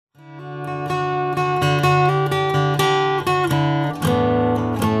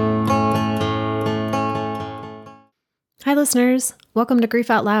listeners. Welcome to Grief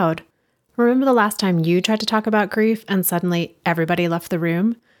Out Loud. Remember the last time you tried to talk about grief and suddenly everybody left the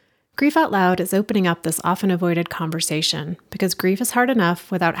room? Grief Out Loud is opening up this often avoided conversation because grief is hard enough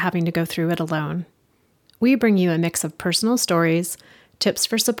without having to go through it alone. We bring you a mix of personal stories, tips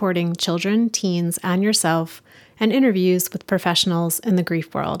for supporting children, teens, and yourself, and interviews with professionals in the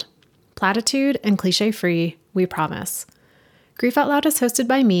grief world. Platitude and cliche-free, we promise. Grief Out Loud is hosted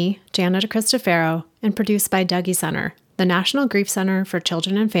by me, Jana Cristofero, and produced by Dougie Center, the National Grief Center for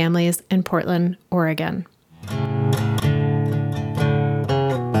Children and Families in Portland, Oregon.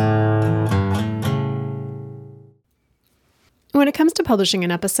 When it comes to publishing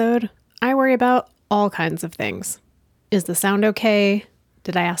an episode, I worry about all kinds of things. Is the sound okay?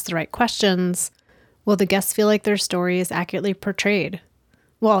 Did I ask the right questions? Will the guests feel like their story is accurately portrayed?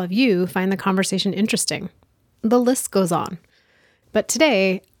 Will all of you find the conversation interesting? The list goes on. But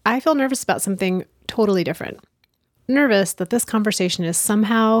today, I feel nervous about something totally different. Nervous that this conversation is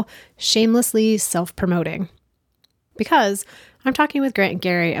somehow shamelessly self-promoting. Because I'm talking with Grant and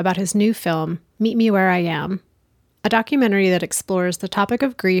Garry about his new film, Meet Me Where I Am, a documentary that explores the topic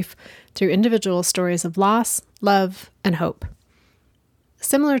of grief through individual stories of loss, love, and hope.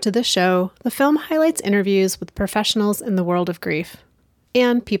 Similar to this show, the film highlights interviews with professionals in the world of grief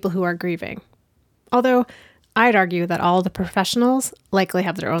and people who are grieving. Although I'd argue that all the professionals likely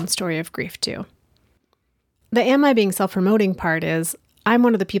have their own story of grief too. The am I being self-promoting part is I'm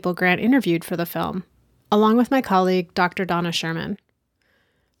one of the people Grant interviewed for the film, along with my colleague, Dr. Donna Sherman.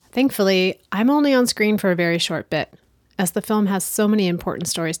 Thankfully, I'm only on screen for a very short bit, as the film has so many important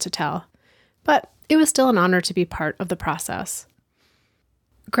stories to tell, but it was still an honor to be part of the process.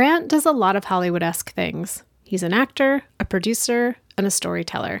 Grant does a lot of Hollywood-esque things. He's an actor, a producer, and a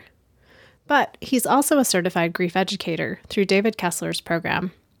storyteller. But he's also a certified grief educator through David Kessler's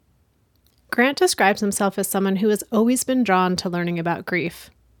program. Grant describes himself as someone who has always been drawn to learning about grief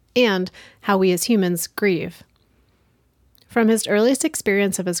and how we as humans grieve. From his earliest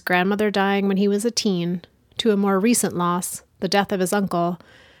experience of his grandmother dying when he was a teen to a more recent loss, the death of his uncle,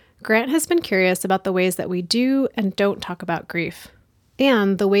 Grant has been curious about the ways that we do and don't talk about grief,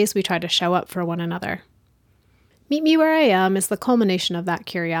 and the ways we try to show up for one another. Meet Me Where I Am is the culmination of that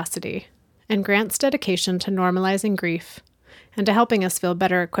curiosity, and Grant's dedication to normalizing grief and to helping us feel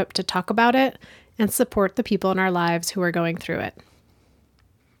better equipped to talk about it and support the people in our lives who are going through it.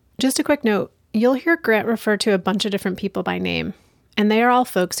 Just a quick note, you'll hear Grant refer to a bunch of different people by name, and they are all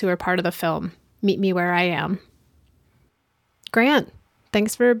folks who are part of the film, Meet Me Where I Am. Grant,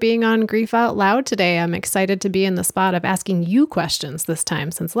 thanks for being on Grief Out Loud today. I'm excited to be in the spot of asking you questions this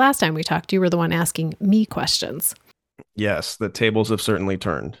time, since last time we talked, you were the one asking me questions. Yes, the tables have certainly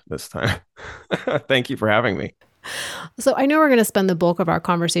turned this time. Thank you for having me. So I know we're going to spend the bulk of our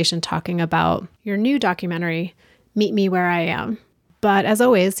conversation talking about your new documentary, Meet Me Where I Am. But as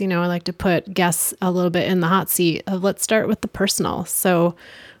always, I like to put guests a little bit in the hot seat. Let's start with the personal. So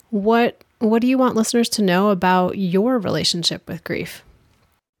what do you want listeners to know about your relationship with grief?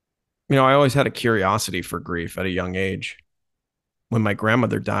 I always had a curiosity for grief at a young age. When my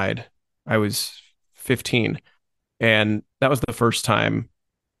grandmother died, I was 15. And that was the first time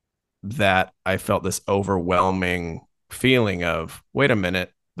that I felt this overwhelming feeling of, wait a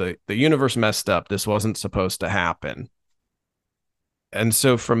minute, the universe messed up. This wasn't supposed to happen. And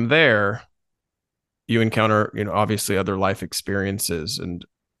so from there, you encounter, obviously other life experiences. And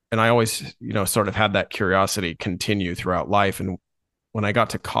I always, sort of had that curiosity continue throughout life. And when I got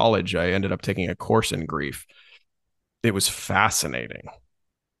to college, I ended up taking a course in grief. It was fascinating.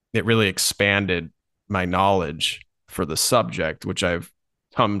 It really expanded my knowledge for the subject, which I've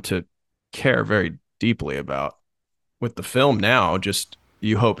come to care very deeply about. With the film now, just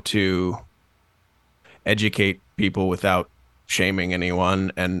you hope to educate people without shaming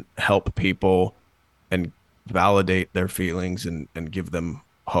anyone and help people and validate their feelings and give them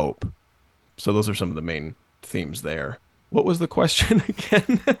hope. So those are some of the main themes there. What was the question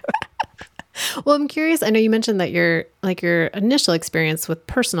again? Well, I'm curious. I know you mentioned that your initial experience with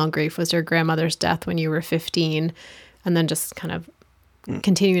personal grief was your grandmother's death when you were 15, and then just kind of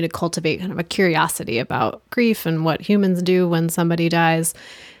continuing to cultivate kind of a curiosity about grief and what humans do when somebody dies.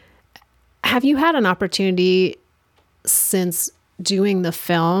 Have you had an opportunity since doing the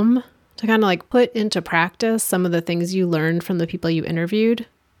film to kind of put into practice some of the things you learned from the people you interviewed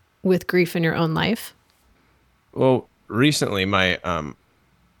with grief in your own life? Well, recently I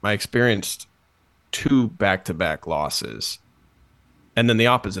experienced 2 back-to-back losses. And then the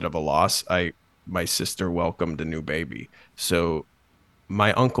opposite of a loss, my sister welcomed a new baby. So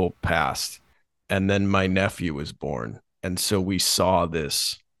my uncle passed, and then my nephew was born. And so we saw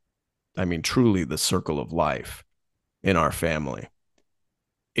this, truly the circle of life. in our family.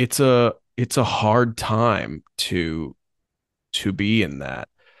 It's a hard time to be in that.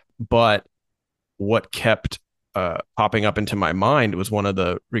 But what kept popping up into my mind was one of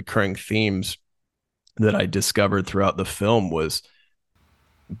the recurring themes that I discovered throughout the film was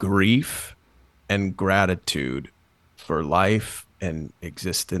grief and gratitude for life and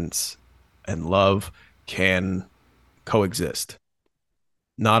existence and love can coexist.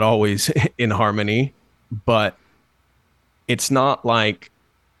 Not always in harmony, but it's not like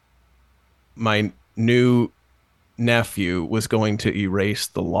my new nephew was going to erase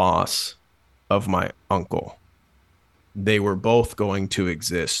the loss of my uncle. They were both going to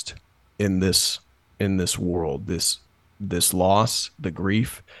exist in this world, this loss, the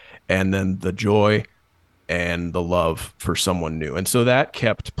grief, and then the joy and the love for someone new. And so that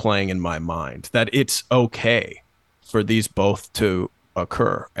kept playing in my mind that it's okay for these both to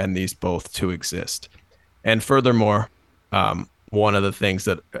occur and these both to exist. And furthermore, one of the things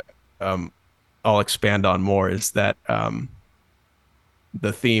that um, I'll expand on more is that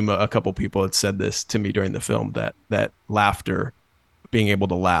the theme, a couple people had said this to me during the film, that laughter, being able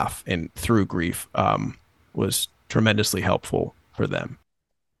to laugh and through grief, was tremendously helpful for them.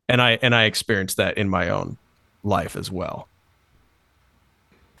 And I experienced that in my own life as well.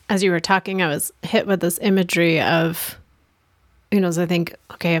 As you were talking, I was hit with this imagery of, so I think,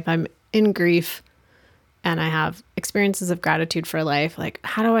 okay, if I'm in grief and I have experiences of gratitude for life, like,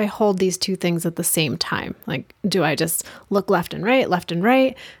 how do I hold these two things at the same time? Like, do I just look left and right, left and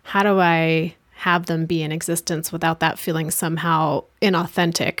right? How do I have them be in existence without that feeling somehow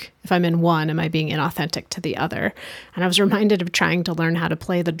inauthentic? If I'm in one, am I being inauthentic to the other? And I was reminded of trying to learn how to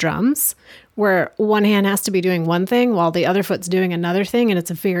play the drums, where one hand has to be doing one thing while the other foot's doing another thing. And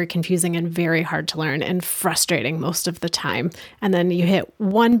it's very confusing and very hard to learn and frustrating most of the time. And then you hit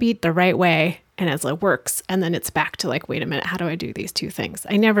one beat the right way and it works. And then it's back to like, wait a minute, how do I do these two things?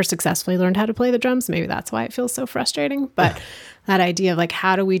 I never successfully learned how to play the drums. Maybe that's why it feels so frustrating. But that idea of like,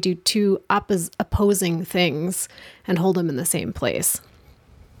 how do we do two opposing things and hold them in the same place?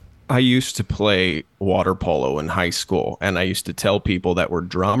 I used to play water polo in high school, and I used to tell people that were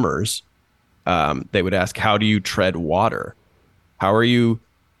drummers, they would ask, how do you tread water? How are you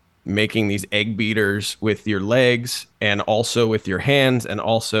making these egg beaters with your legs and also with your hands and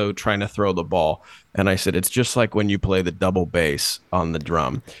also trying to throw the ball? And I said, it's just like when you play the double bass on the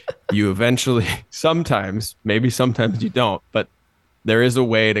drum. You eventually, sometimes, maybe sometimes you don't, but there is a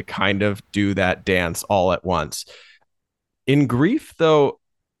way to kind of do that dance all at once. In grief, though,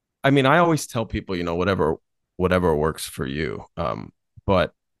 I mean, I always tell people, whatever works for you.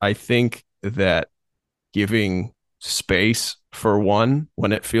 But I think that giving space for one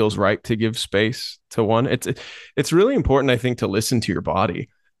when it feels right to give space to one, it's really important, I think, to listen to your body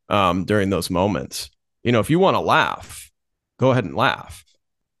during those moments. If you want to laugh, go ahead and laugh,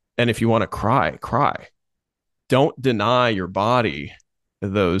 and if you want to cry, cry. Don't deny your body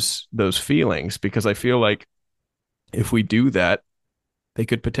those feelings, because I feel like if we do that, they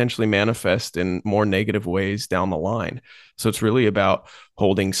could potentially manifest in more negative ways down the line. So it's really about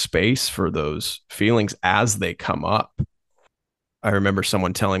holding space for those feelings as they come up. I remember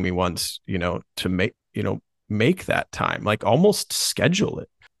someone telling me once, to make that time, like almost schedule it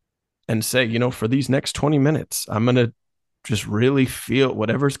and say, for these next 20 minutes, I'm going to just really feel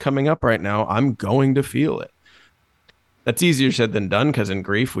whatever's coming up right now. I'm going to feel it. That's easier said than done, because in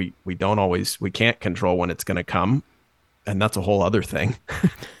grief, we can't control when it's going to come. And that's a whole other thing.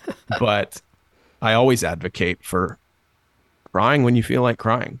 But I always advocate for crying when you feel like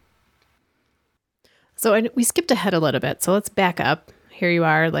crying. So we skipped ahead a little bit. So let's back up. Here you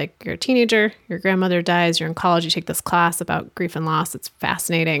are, like you're a teenager, your grandmother dies, you're in college, you take this class about grief and loss. It's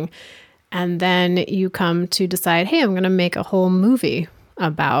fascinating. And then you come to decide, hey, I'm going to make a whole movie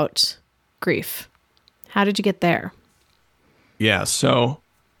about grief. How did you get there? Yeah, so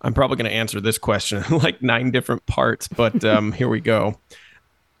I'm probably going to answer this question in like 9 different parts, but here we go.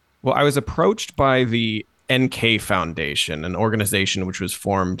 Well, I was approached by the NK Foundation, an organization which was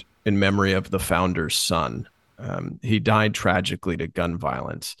formed in memory of the founder's son. He died tragically to gun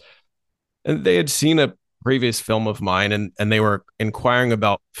violence. And they had seen a previous film of mine, and they were inquiring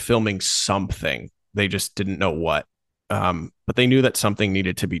about filming something. They just didn't know what. But they knew that something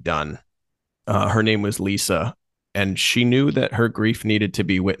needed to be done. Her name was Lisa, and she knew that her grief needed to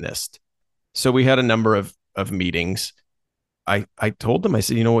be witnessed. So we had a number of meetings. I told them, I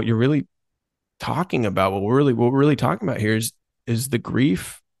said, what you're really talking about, what we're really talking about here is the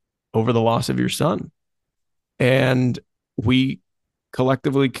grief over the loss of your son. And we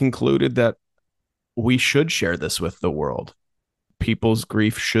collectively concluded that we should share this with the world. People's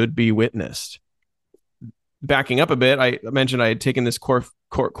grief should be witnessed. backing up a bit, I mentioned I had taken this course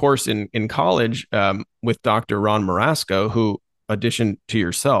in college with Dr. Ron Marasco, who, addition to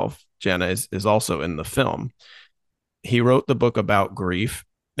yourself, Jenna, is also in the film. He wrote the book about grief,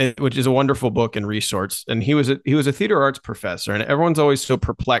 which is a wonderful book and resource. And he was a theater arts professor, and everyone's always so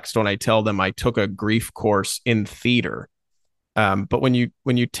perplexed when I tell them I took a grief course in theater. But when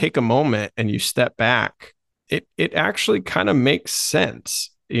you take a moment and you step back, it actually kind of makes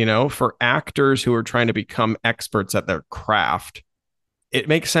sense, for actors who are trying to become experts at their craft. It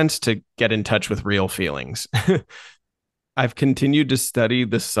makes sense to get in touch with real feelings. I've continued to study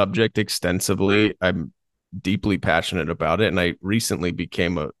the subject extensively. I'm deeply passionate about it, and I recently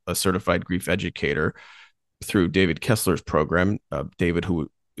became a certified grief educator through David Kessler's program. David, who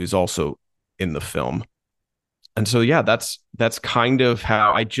is also in the film. And so yeah, that's kind of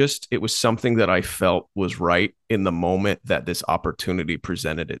how it was something that I felt was right in the moment that this opportunity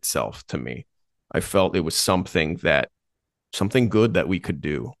presented itself to me. I felt it was something good that we could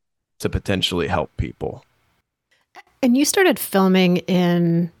do to potentially help people. And you started filming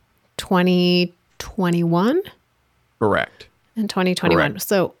in 2021? Correct. In 2021. Correct.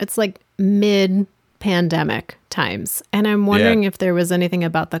 So it's like mid pandemic times. And I'm Yeah. wondering if there was anything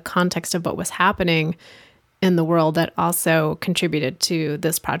about the context of what was happening in the world that also contributed to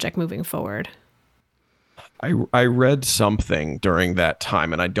this project moving forward. I read something during that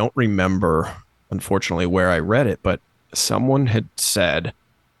time, and I don't remember, unfortunately, where I read it, but someone had said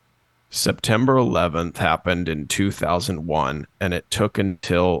September 11th happened in 2001, and it took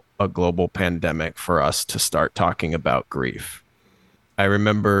until a global pandemic for us to start talking about grief. I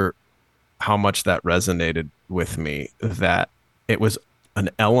remember how much that resonated with me, that it was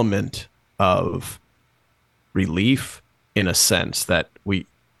an element of relief, in a sense, that we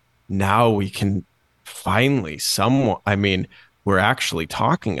can finally somewhat, I mean, we're actually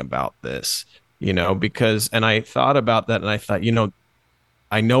talking about this, because, and I thought about that and I thought,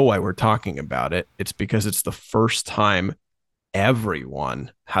 I know why we're talking about it. It's because it's the first time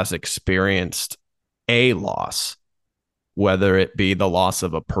everyone has experienced a loss, whether it be the loss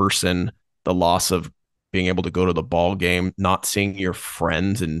of a person, the loss of being able to go to the ball game, not seeing your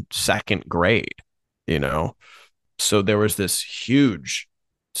friends in second grade, you know. So there was this huge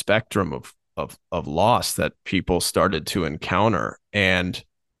spectrum of loss that people started to encounter, and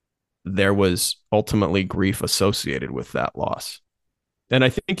there was ultimately grief associated with that loss. And I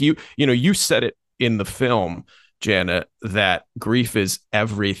think you said it in the film, Jana, that grief is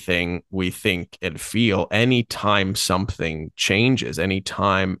everything we think and feel. Anytime something changes,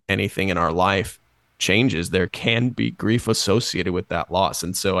 anytime anything in our life changes, there can be grief associated with that loss.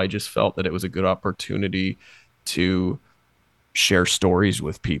 And so I just felt that it was a good opportunity to share stories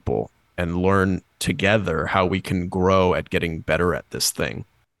with people and learn together how we can grow at getting better at this thing.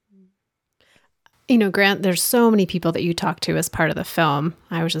 Grant, there's so many people that you talk to as part of the film.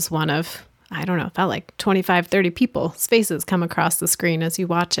 I was just one of, I don't know, it felt like 25, 30 people's faces come across the screen as you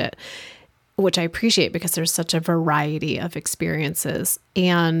watch it, which I appreciate because there's such a variety of experiences.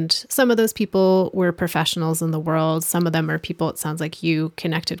 And some of those people were professionals in the world. Some of them are people, it sounds like, you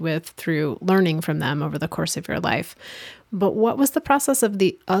connected with through learning from them over the course of your life. But what was the process of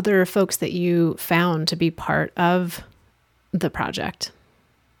the other folks that you found to be part of the project?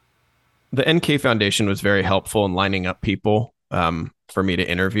 The NK Foundation was very helpful in lining up people for me to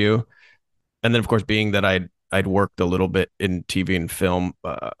interview. And then, of course, being that I'd worked a little bit in TV and film,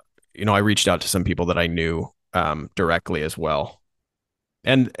 I reached out to some people that I knew directly as well.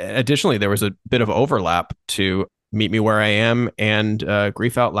 And additionally, there was a bit of overlap to Meet Me Where I Am and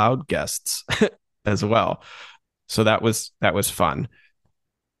Grief Out Loud guests as well. So that was fun.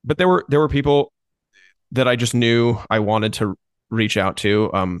 But there were people that I just knew I wanted to reach out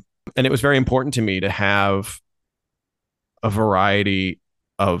to. And it was very important to me to have a variety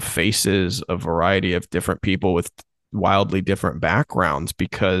of faces, a variety of different people with wildly different backgrounds,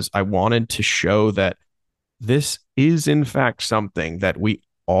 because I wanted to show that this is, in fact, something that we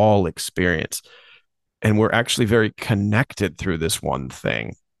all experience. And we're actually very connected through this one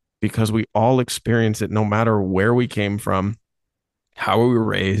thing because we all experience it no matter where we came from, how we were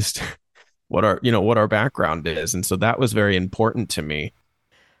raised, what our background is. And so that was very important to me.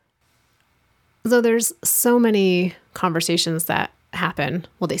 So there's so many conversations that happen.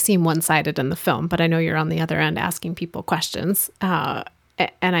 Well, they seem one-sided in the film, but I know you're on the other end asking people questions. And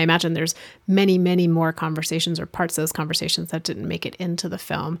I imagine there's many, many more conversations or parts of those conversations that didn't make it into the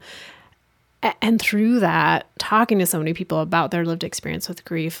film. And through that, talking to so many people about their lived experience with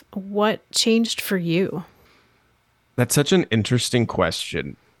grief, what changed for you? That's such an interesting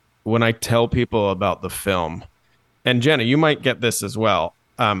question. When I tell people about the film, and Jenna, you might get this as well.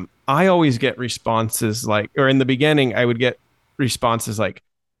 I always get responses like, or in the beginning, I would get responses like,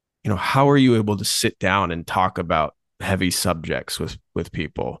 how are you able to sit down and talk about heavy subjects with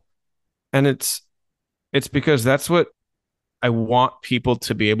people? And it's because that's what I want people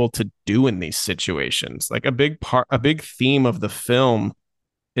to be able to do in these situations. Like a big theme of the film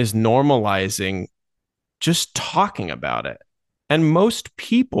is normalizing just talking about it. And most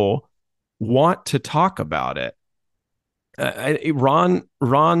people want to talk about it. Ron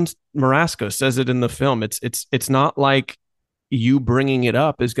Marasco says it in the film. It's not like you bringing it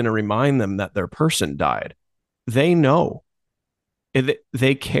up is going to remind them that their person died. They know.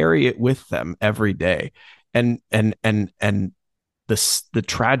 They carry it with them every day, and the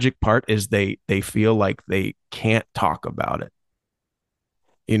tragic part is they feel like they can't talk about it.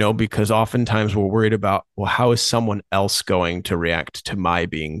 Because oftentimes we're worried about, well, how is someone else going to react to my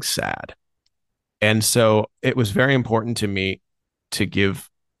being sad? And so it was very important to me to give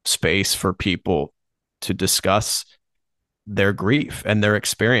space for people to discuss their grief and their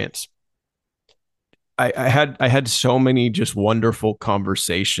experience. I had so many just wonderful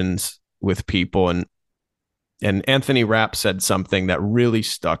conversations with people, and Anthony Rapp said something that really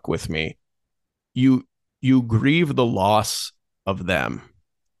stuck with me. You you grieve the loss of them,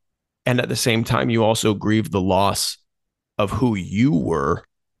 and at the same time you also grieve the loss of who you were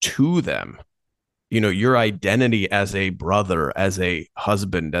to them. Your identity as a brother, as a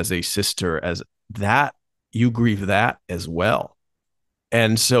husband, as a sister, as that, you grieve that as well.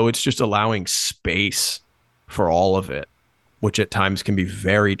 And so it's just allowing space for all of it, which at times can be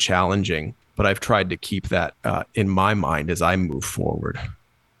very challenging. But I've tried to keep that in my mind as I move forward.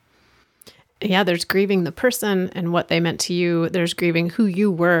 Yeah, there's grieving the person and what they meant to you. There's grieving who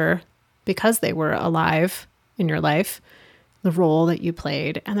you were because they were alive in your life, the role that you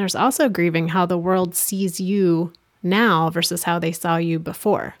played. And there's also grieving how the world sees you now versus how they saw you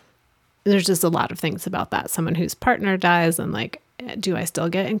before. There's just a lot of things about that. Someone whose partner dies and like, do I still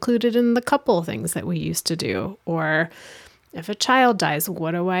get included in the couple things that we used to do? Or if a child dies,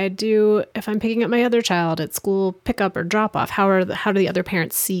 what do I do if I'm picking up my other child at school pickup or drop off? How do the other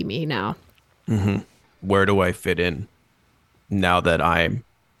parents see me now? Mm-hmm. Where do I fit in now that I'm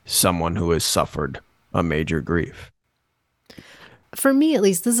someone who has suffered a major grief? For me, at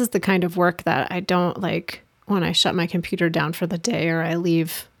least, this is the kind of work that I don't like when I shut my computer down for the day or I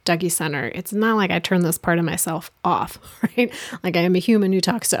leave Dougie Center. It's not like I turn this part of myself off, right? Like I am a human who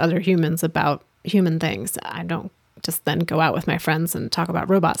talks to other humans about human things. I don't just then go out with my friends and talk about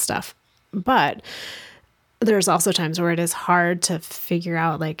robot stuff. But there's also times where it is hard to figure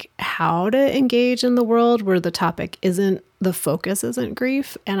out like how to engage in the world where the focus isn't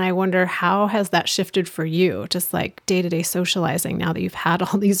grief. And I wonder, how has that shifted for you? Just like day-to-day socializing now that you've had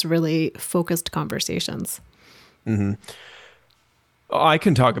all these really focused conversations. Mm-hmm. I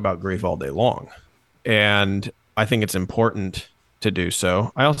can talk about grief all day long, and I think it's important to do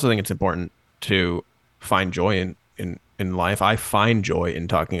so. I also think it's important to find joy in life. I find joy in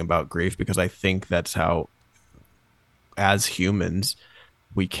talking about grief because I think that's how, as humans,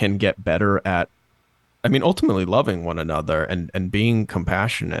 we can get better at, I mean, ultimately loving one another and being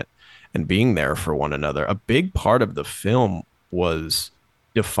compassionate and being there for one another. A big part of the film was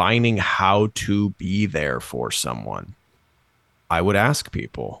defining how to be there for someone. I would ask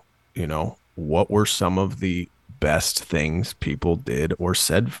people, what were some of the best things people did or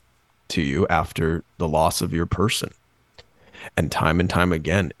said to you after the loss of your person? And time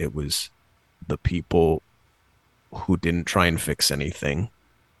again, it was the people who didn't try and fix anything,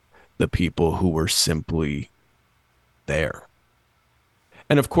 the people who were simply there.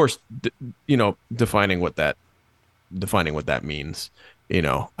 And of course, defining what that means.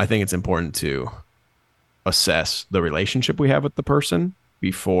 I think it's important to assess the relationship we have with the person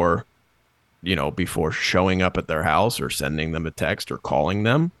before showing up at their house or sending them a text or calling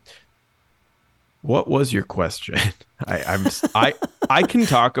them. What was your question? I can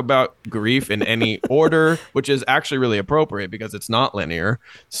talk about grief in any order, which is actually really appropriate because it's not linear.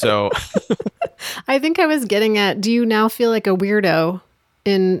 So I think I was getting at, do you now feel like a weirdo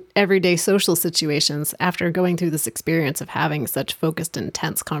in everyday social situations after going through this experience of having such focused,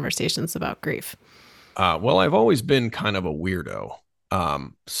 intense conversations about grief? Well, I've always been kind of a weirdo.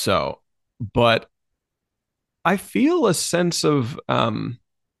 But I feel a sense of, I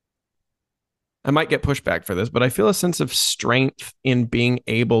might get pushback for this, but I feel a sense of strength in being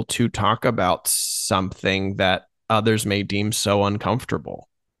able to talk about something that others may deem so uncomfortable.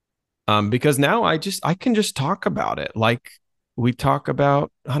 Because now I can just talk about it like we talk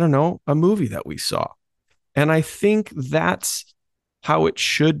about, I don't know, a movie that we saw. And I think that's how it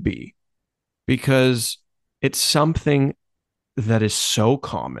should be, because it's something that is so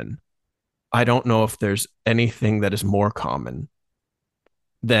common. I don't know if there's anything that is more common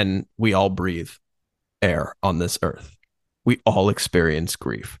than we all breathe air on this earth. We all experience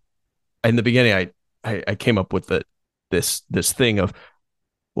grief. In the beginning, I came up with this thing of,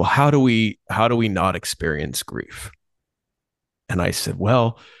 well, how do we not experience grief? And I said,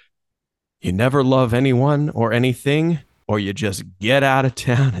 well, you never love anyone or anything, or you just get out of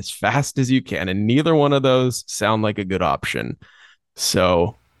town as fast as you can. And neither one of those sound like a good option.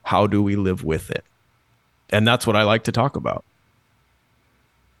 So, how do we live with it? And that's what I like to talk about.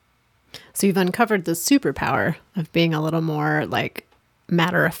 So you've uncovered the superpower of being a little more like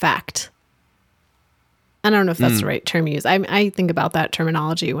matter of fact. I don't know if that's the Mm. right term to use. I think about that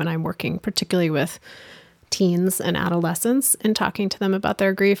terminology when I'm working, particularly with teens and adolescents and talking to them about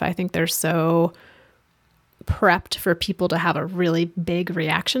their grief. I think they're so prepped for people to have a really big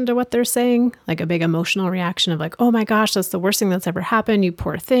reaction to what they're saying, like a big emotional reaction of like, oh my gosh, that's the worst thing that's ever happened. You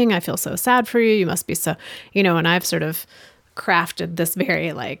poor thing. I feel so sad for you. You must be so, and I've sort of crafted this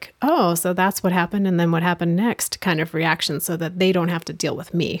very like, oh, so that's what happened. And then what happened next kind of reaction so that they don't have to deal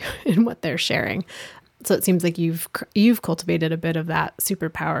with me in what they're sharing. So it seems like you've cultivated a bit of that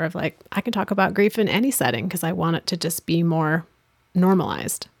superpower of like, I can talk about grief in any setting because I want it to just be more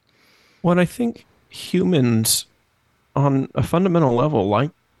normalized. Well, I think humans on a fundamental level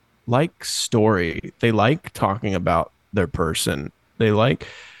like story. They like talking about their person. They like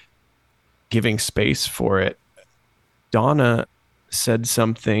giving space for it. Donna said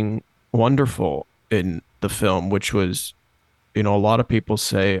something wonderful in the film, which was, a lot of people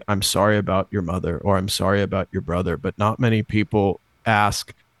say, I'm sorry about your mother or I'm sorry about your brother, but not many people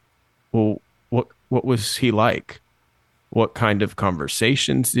ask, well, what was he like? What kind of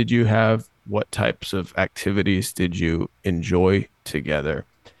conversations did you have? What types of activities did you enjoy together?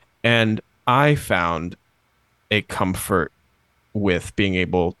 And I found a comfort with being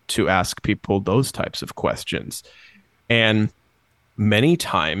able to ask people those types of questions. And many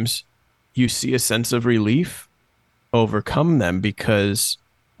times you see a sense of relief overcome them because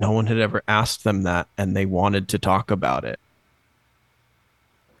no one had ever asked them that and they wanted to talk about it.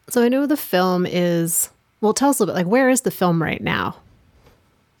 So I know the film is, well, tell us a little bit, like, where is the film right now?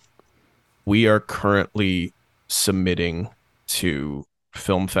 We are currently submitting to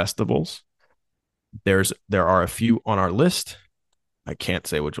film festivals. There are a few on our list. I can't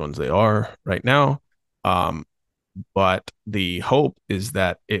say which ones they are right now. Um, but the hope is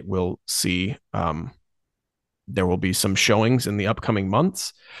that it will see there will be some showings in the upcoming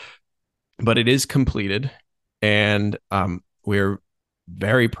months, but it is completed, and we're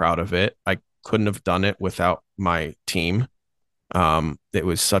very proud of it. I couldn't have done it without my team. It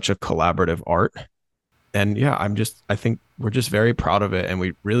was such a collaborative art, and yeah, I think we're just very proud of it, and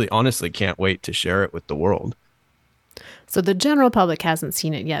we really honestly can't wait to share it with the world. So the general public hasn't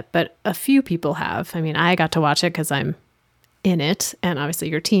seen it yet, but a few people have. I mean, I got to watch it because I'm in it, and obviously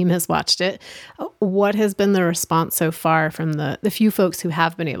your team has watched it. What has been the response so far from the few folks who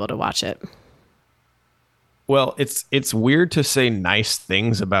have been able to watch it? Well, it's weird to say nice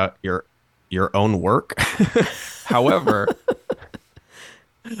things about your own work. However,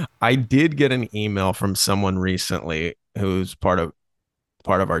 I did get an email from someone recently who's part of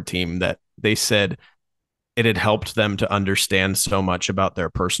our team that they said it had helped them to understand so much about their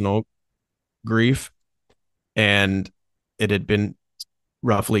personal grief, and it had been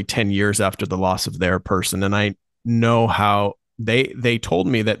roughly 10 years after the loss of their person, and I know how they told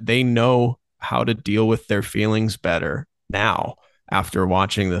me that they know how to deal with their feelings better now after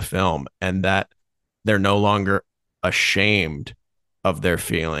watching the film, and that they're no longer ashamed of their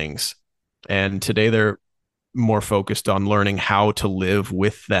feelings. And today they're more focused on learning how to live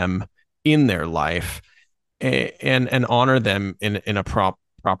with them in their life, and honor them in a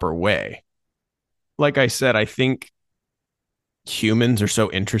proper way. Like I said, I think humans are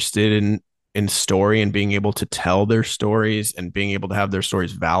so interested in story and being able to tell their stories and being able to have their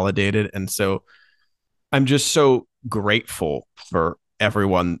stories validated. And so I'm just so grateful for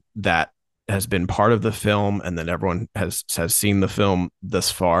everyone that has been part of the film and then everyone has seen the film thus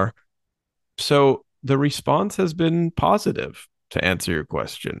far. So the response has been positive, to answer your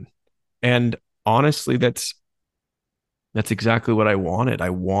question. And honestly, that's exactly what I wanted.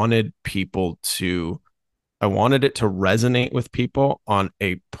 I wanted it to resonate with people on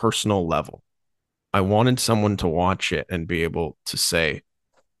a personal level. I wanted someone to watch it and be able to say,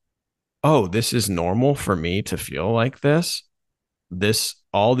 "Oh, this is normal for me to feel like this.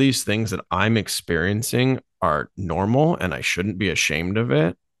 All these things that I'm experiencing are normal and I shouldn't be ashamed of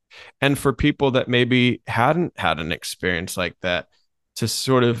it." And for people that maybe hadn't had an experience like that, to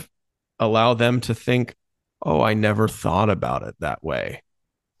sort of allow them to think, oh, I never thought about it that way.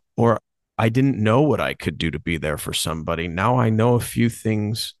 Or I didn't know what I could do to be there for somebody. Now I know a few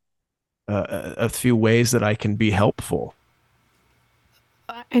things, a few ways that I can be helpful.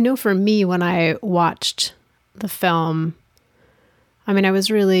 I know for me, when I watched the film, I mean, I was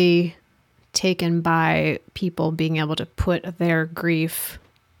really taken by people being able to put their grief,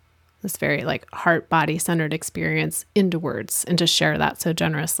 this very like heart body centered experience, into words and to share that so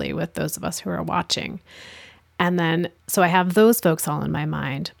generously with those of us who are watching. And then, so I have those folks all in my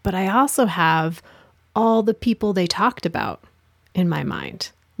mind, but I also have all the people they talked about in my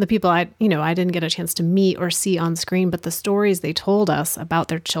mind. The people I didn't get a chance to meet or see on screen, but the stories they told us about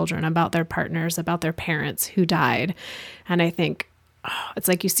their children, about their partners, about their parents who died. And I think, oh, it's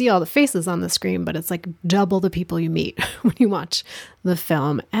like you see all the faces on the screen, but it's like double the people you meet when you watch the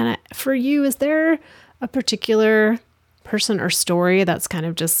film. And for you, is there a particular person or story that's kind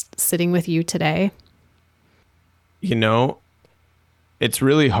of just sitting with you today? You know, it's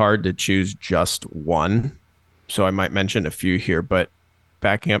really hard to choose just one. So I might mention a few here, but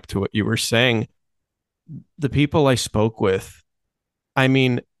backing up to what you were saying, the people I spoke with, I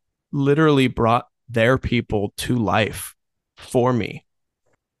mean, literally brought their people to life for me.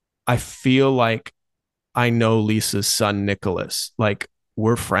 I feel like I know Lisa's son, Nicholas. Like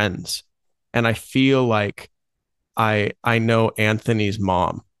we're friends. And I feel like I know Anthony's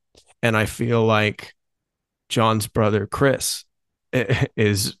mom. And I feel like John's brother, Chris,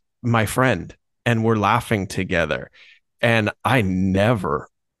 is my friend. And we're laughing together. And I never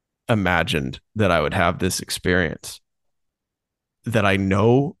imagined that I would have this experience, that I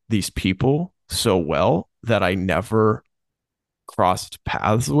know these people so well that I never crossed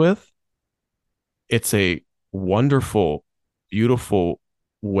paths with. It's a wonderful, beautiful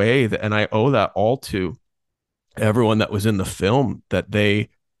way that, and I owe that all to everyone that was in the film, that they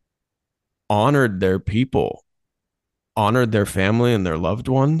honored their people, honored their family and their loved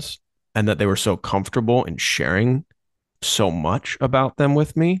ones, and that they were so comfortable in sharing so much about them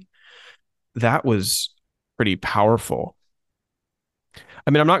with me. That was pretty powerful. I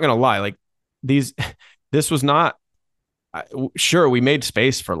mean, I'm not going to lie, like these, this was not, sure, we made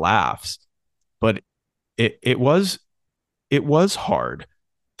space for laughs, but it was, it was hard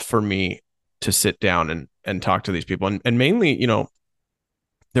for me to sit down and talk to these people. And mainly,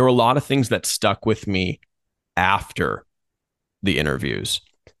 there were a lot of things that stuck with me after the interviews.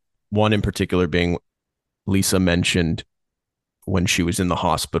 One in particular being Lisa mentioned when she was in the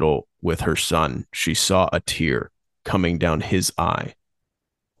hospital with her son, she saw a tear coming down his eye.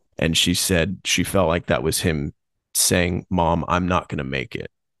 And she said she felt like that was him saying, Mom, I'm not going to make it.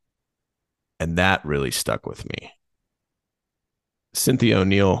 And that really stuck with me. Cynthia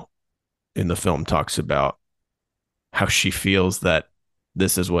O'Neill in the film talks about how she feels that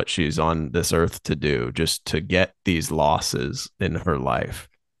this is what she's on this earth to do, just to get these losses in her life.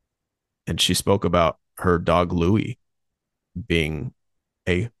 And she spoke about her dog, Louie, being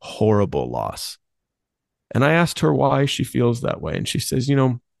a horrible loss. And I asked her why she feels that way. And she says,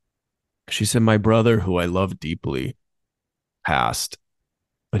 she said, my brother, who I love deeply, passed,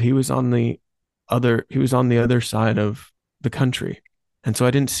 but he was on the other side of the country. And so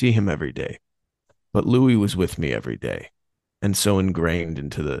I didn't see him every day. But Louis was with me every day, and so ingrained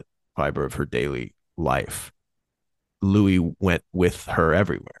into the fiber of her daily life. Louis went with her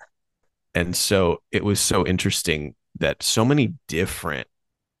everywhere. And so it was so interesting that so many different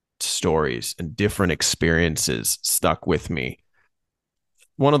stories and different experiences stuck with me.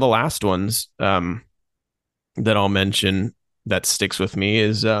 One of the last ones that I'll mention that sticks with me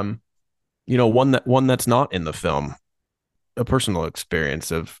is, one that's not in the film, a personal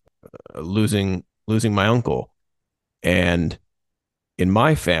experience of losing my uncle. And in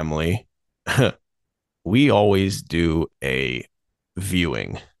my family, we always do a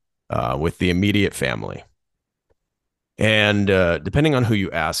viewing with the immediate family. And depending on who you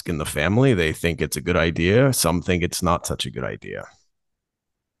ask in the family, they think it's a good idea. Some think it's not such a good idea.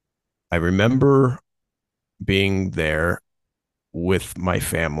 I remember being there with my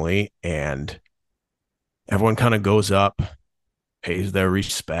family, and everyone kind of goes up, pays their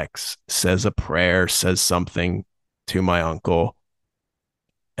respects, says a prayer, says something to my uncle.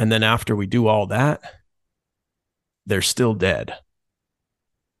 And then after we do all that, they're still dead.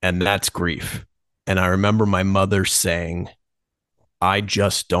 And that's grief. And I remember my mother saying, I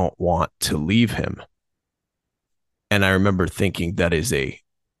just don't want to leave him. And I remember thinking that is a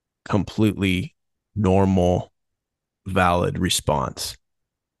completely normal, valid response.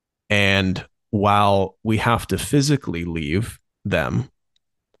 And while we have to physically leave them,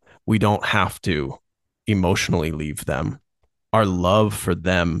 we don't have to emotionally leave them. Our love for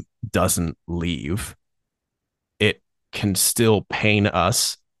them doesn't leave. can still pain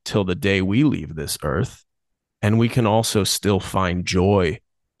us till the day we leave this earth. And we can also still find joy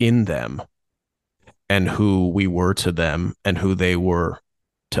in them and who we were to them and who they were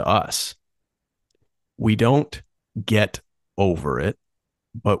to us. We don't get over it,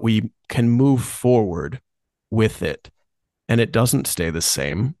 but we can move forward with it. And it doesn't stay the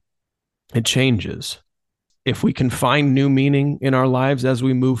same, it changes. If we can find new meaning in our lives as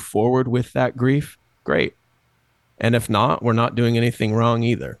we move forward with that grief, great. And if not, we're not doing anything wrong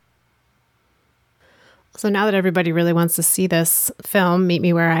either. So now that everybody really wants to see this film, Meet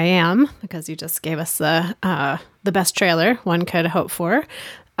Me Where I Am, because you just gave us the best trailer one could hope for.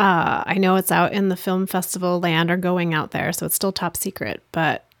 I know it's out in the film festival land or going out there, so it's still top secret.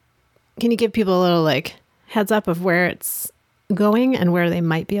 But can you give people a little like heads up of where it's going and where they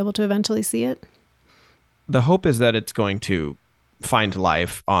might be able to eventually see it? The hope is that it's going to find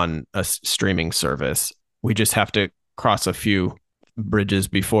life on a streaming service. We just have to cross a few bridges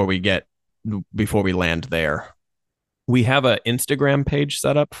before we land there. We have an Instagram page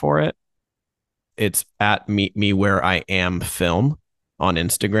set up for it. It's at Meet Me Where I Am Film on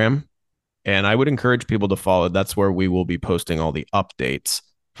Instagram. And I would encourage people to follow. That's where we will be posting all the updates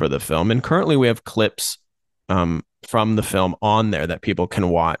for the film. And currently we have clips from the film on there that people can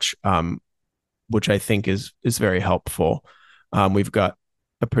watch, which I think is very helpful. We've got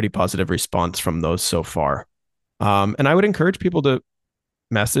a pretty positive response from those so far. And I would encourage people to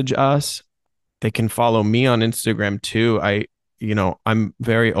message us. They can follow me on Instagram too. I'm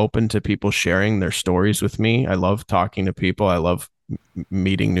very open to people sharing their stories with me. I love talking to people. I love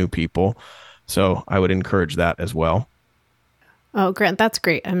meeting new people. So I would encourage that as well. Oh, Grant, that's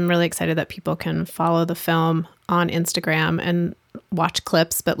great. I'm really excited that people can follow the film on Instagram and watch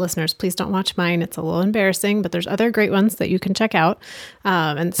clips. But listeners, please don't watch mine. It's a little embarrassing, but there's other great ones that you can check out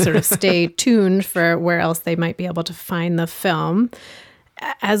and sort of stay tuned for where else they might be able to find the film.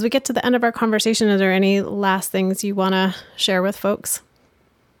 As we get to the end of our conversation, are there any last things you want to share with folks?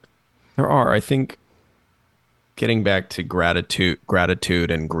 There are. I think getting back to gratitude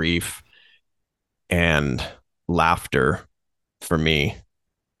and grief and laughter for me.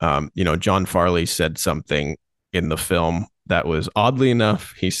 John Farley said something in the film that was oddly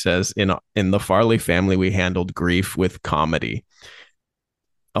enough, he says, in the Farley family, we handled grief with comedy.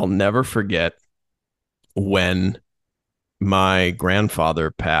 I'll never forget when my grandfather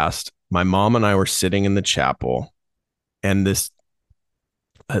passed. My mom and I were sitting in the chapel, and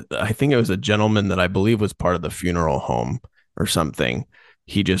I think it was a gentleman that I believe was part of the funeral home or something.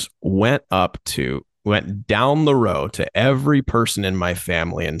 He just went down the row to every person in my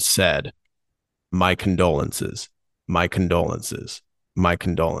family and said, "My condolences, my condolences, my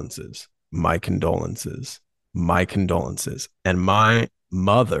condolences, my condolences, my condolences." And my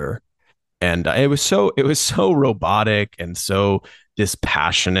mother, and it was so robotic and so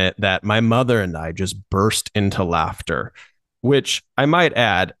dispassionate that my mother and I just burst into laughter, which I might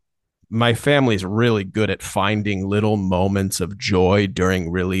add, my family's really good at finding little moments of joy during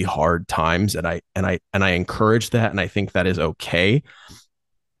really hard times, and I encourage that, and I think that is okay.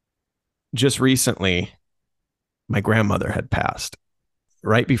 Just recently, my grandmother had passed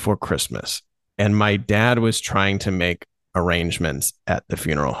right before Christmas, and my dad was trying to make arrangements at the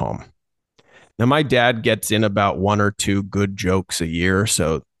funeral home. Now, my dad gets in about one or two good jokes a year,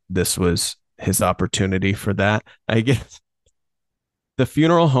 so this was his opportunity for that. I guess the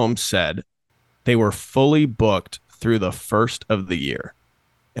funeral home said they were fully booked through the first of the year.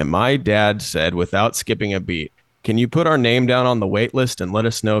 And my dad said, without skipping a beat, "Can you put our name down on the wait list and let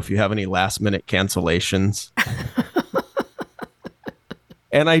us know if you have any last minute cancellations?"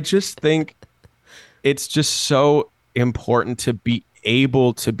 And I just think it's just so important to be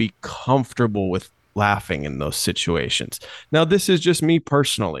able to be comfortable with laughing in those situations. Now, this is just me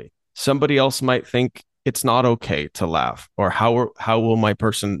personally. Somebody else might think it's not okay to laugh, or how will my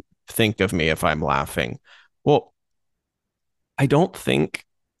person think of me if I'm laughing? Well, I don't think,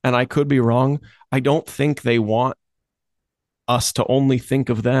 and I could be wrong, I don't think they want us to only think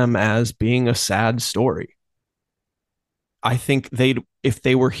of them as being a sad story. I think if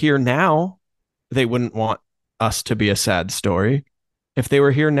they were here now, they wouldn't want us to be a sad story. If they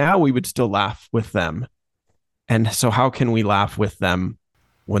were here now, we would still laugh with them. And so how can we laugh with them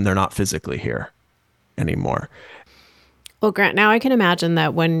when they're not physically here anymore? Well, Grant, now I can imagine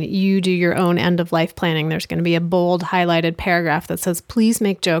that when you do your own end of life planning, there's going to be a bold highlighted paragraph that says, "Please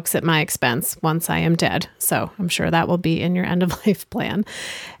make jokes at my expense once I am dead." So I'm sure that will be in your end of life plan.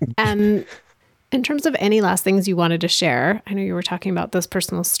 And In terms of any last things you wanted to share, I know you were talking about those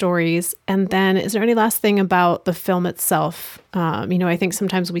personal stories. And then is there any last thing about the film itself? I think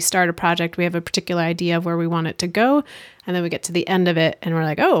sometimes we start a project, we have a particular idea of where we want it to go, and then we get to the end of it and we're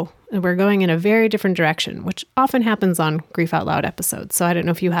like, oh, and we're going in a very different direction, which often happens on Grief Out Loud episodes. So I don't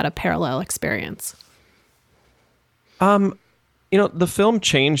know if you had a parallel experience. The film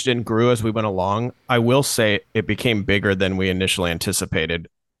changed and grew as we went along. I will say it became bigger than we initially anticipated.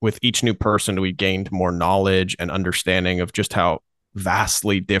 With each new person, we gained more knowledge and understanding of just how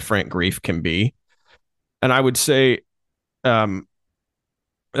vastly different grief can be. And I would say that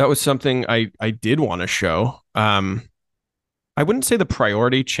was something I did want to show. I wouldn't say the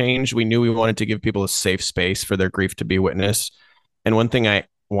priority changed. We knew we wanted to give people a safe space for their grief to be witnessed. And one thing I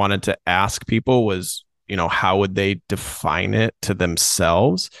wanted to ask people was, how would they define it to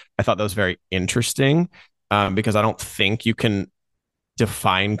themselves? I thought that was very interesting because I don't think you can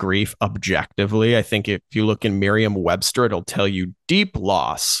define grief objectively. I think if you look in Merriam-Webster, it'll tell you deep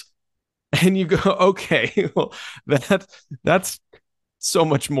loss. And you go, okay, well, that's so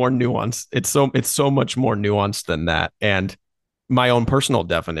much more nuanced. It's so much more nuanced than that. And my own personal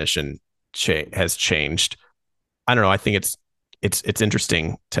definition has changed. I don't know. I think it's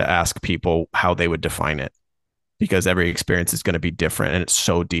interesting to ask people how they would define it because every experience is going to be different and it's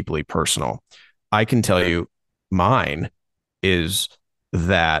so deeply personal. I can tell you mine is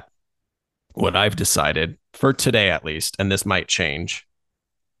that what I've decided for today, at least, and this might change,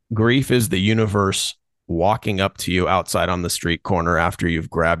 grief is the universe walking up to you outside on the street corner after you've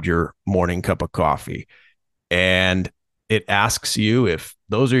grabbed your morning cup of coffee. And it asks you if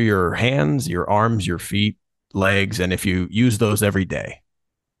those are your hands, your arms, your feet, legs, and if you use those every day.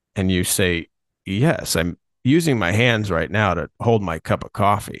 And you say, yes, I'm using my hands right now to hold my cup of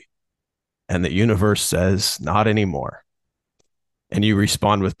coffee. And the universe says, not anymore. And you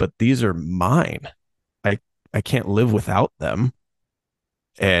respond with, but these are mine. I can't live without them.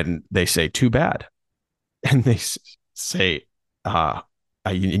 And they say, too bad. And they say,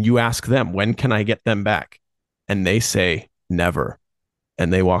 and you ask them, when can I get them back? And they say, never.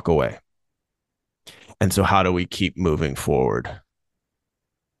 And they walk away. And so how do we keep moving forward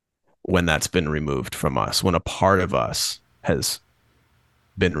when that's been removed from us, when a part of us has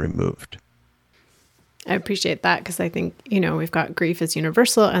been removed? I appreciate that because I think, we've got grief as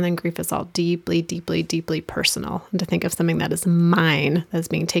universal and then grief is all deeply, deeply, deeply personal. And to think of something that is mine that's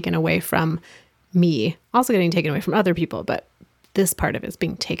being taken away from me, also getting taken away from other people, but this part of it is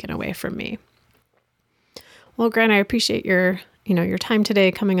being taken away from me. Well, Grant, I appreciate your time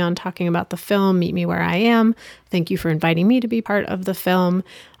today coming on talking about the film, Meet Me Where I Am. Thank you for inviting me to be part of the film.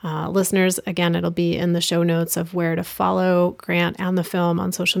 Listeners, again, it'll be in the show notes of where to follow Grant and the film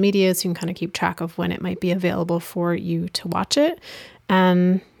on social media so you can kind of keep track of when it might be available for you to watch it.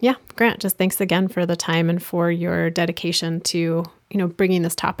 And yeah, Grant, just thanks again for the time and for your dedication to, bringing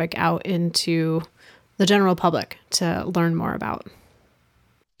this topic out into the general public to learn more about.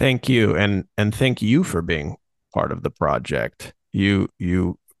 Thank you. And thank you for being part of the project. You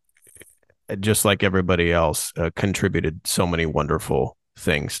just like everybody else contributed so many wonderful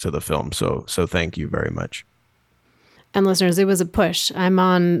things to the film. So thank you very much. And listeners, it was a push. I'm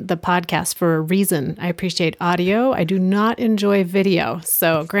on the podcast for a reason. I appreciate audio. I do not enjoy video.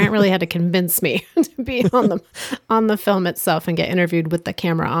 So Grant really had to convince me to be on the film itself and get interviewed with the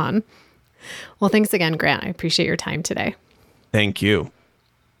camera on. Well, thanks again, Grant. I appreciate your time today. Thank you.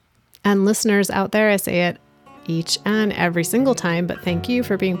 And listeners out there, I say it each and every single time, but thank you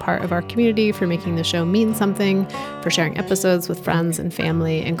for being part of our community, for making the show mean something, for sharing episodes with friends and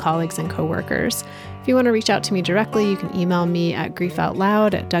family and colleagues and coworkers. If you want to reach out to me directly, you can email me at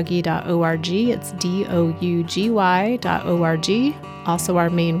griefoutloud@dougy.org. It's DOUGY.org. Also our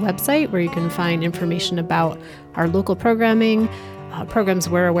main website where you can find information about our local programming, programs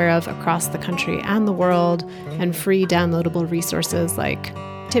we're aware of across the country and the world, and free downloadable resources like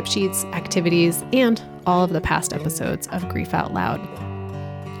tip sheets, activities, and all of the past episodes of Grief Out Loud.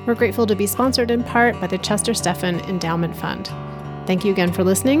 We're grateful to be sponsored in part by the Chester Stephan Endowment Fund. Thank you again for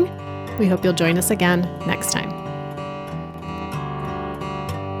listening. We hope you'll join us again next time.